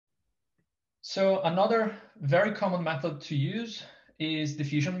So another very common method to use is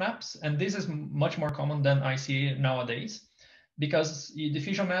diffusion maps, and this is much more common than ICA nowadays, because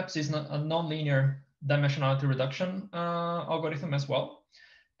diffusion maps is a nonlinear dimensionality reduction algorithm as well.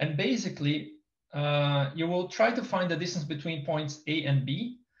 And basically, you will try to find the distance between points A and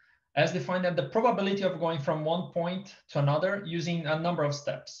B, as defined as the probability of going from one point to another using a number of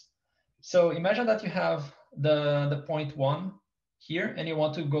steps. So imagine that you have the point 1 here, and you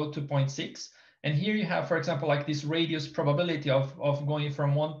want to go to point 6. And here you have, for example, like this radius probability of going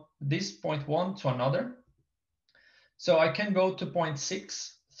from this point 1 to another. So I can go to point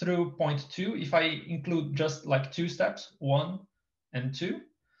 6 through point 2 if I include just like 2 steps, 1 and 2.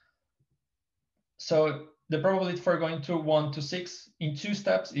 So the probability for going to 1 to 6 in 2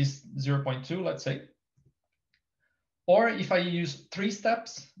 steps is 0.2, let's say. Or if I use 3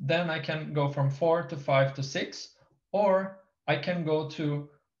 steps, then I can go from 4 to 5 to 6, or I can go to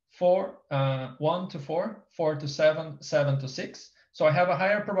 1 to 4, 4 to 7, 7 to 6. So I have a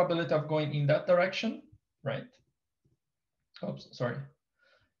higher probability of going in that direction, right? Oops, sorry.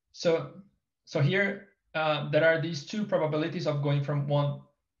 So here there are these 2 probabilities of going from one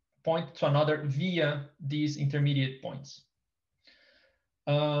point to another via these intermediate points.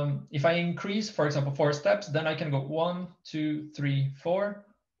 If I increase, for example, 4 steps, then I can go 1, 2, 3, 4,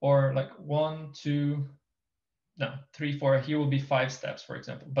 or like 1, 2, no, 3, 4. Here will be 5 steps, for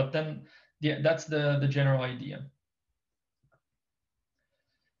example. But then that's the general idea.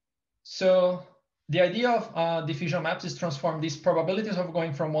 So the idea of diffusion maps is transform these probabilities of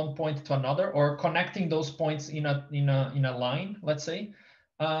going from one point to another, or connecting those points in a line, let's say,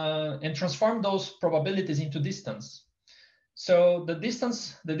 and transform those probabilities into distance. So the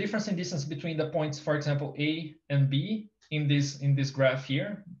difference in distance between the points, for example, A and B in this graph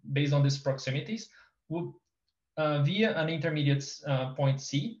here, based on these proximities, would via an intermediate point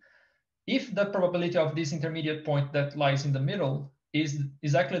C, if the probability of this intermediate point that lies in the middle is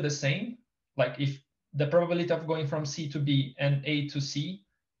exactly the same, like if the probability of going from C to B and A to C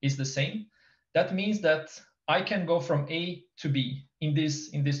is the same, that means that I can go from A to B in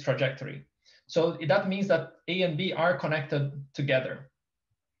this trajectory. So that means that A and B are connected together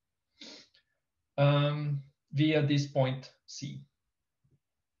via this point C.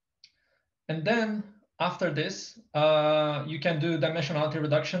 And then after this, you can do dimensionality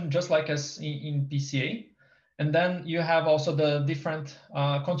reduction just like as in PCA. And then you have also the different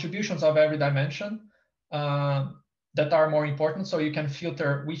contributions of every dimension that are more important. So you can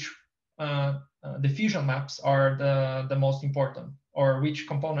filter which diffusion maps are the most important, or which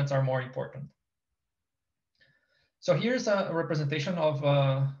components are more important. So here's a representation of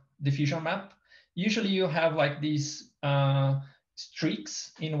diffusion map. Usually you have like these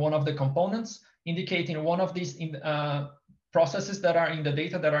streaks in one of the components, indicating one of these processes that are in the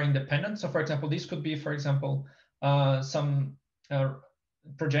data that are independent. So for example, this could be, for example, some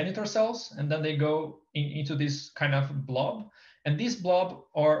progenitor cells, and then they go into this kind of blob. And this blob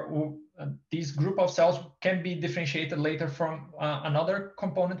or this group of cells can be differentiated later from another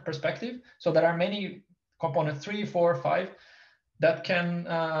component perspective. So there are many components, 3, 4, 5, that can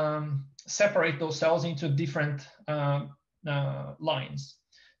separate those cells into different lines.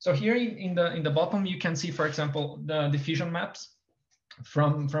 So here in the bottom, you can see, for example, the diffusion maps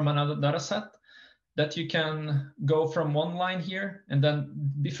from another data set that you can go from one line here and then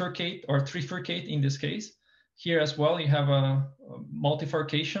bifurcate or trifurcate in this case. Here as well, you have a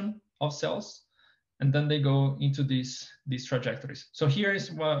multifurcation of cells, and then they go into these trajectories. So here is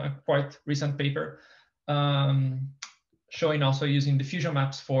a quite recent paper showing also using diffusion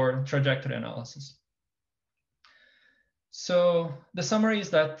maps for trajectory analysis. So the summary is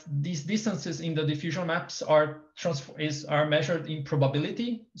that these distances in the diffusion maps are measured in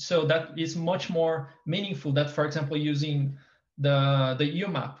probability. So that is much more meaningful than, for example, using the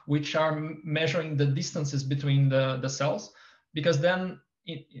UMAP, which are measuring the distances between the cells, because then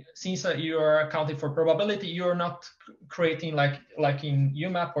since you are accounting for probability, you're not creating like in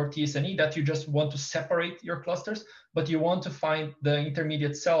UMAP or TSNE that you just want to separate your clusters, but you want to find the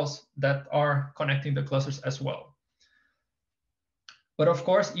intermediate cells that are connecting the clusters as well. But of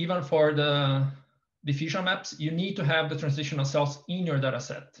course, even for the diffusion maps, you need to have the transitional cells in your data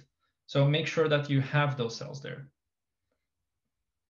set. So make sure that you have those cells there.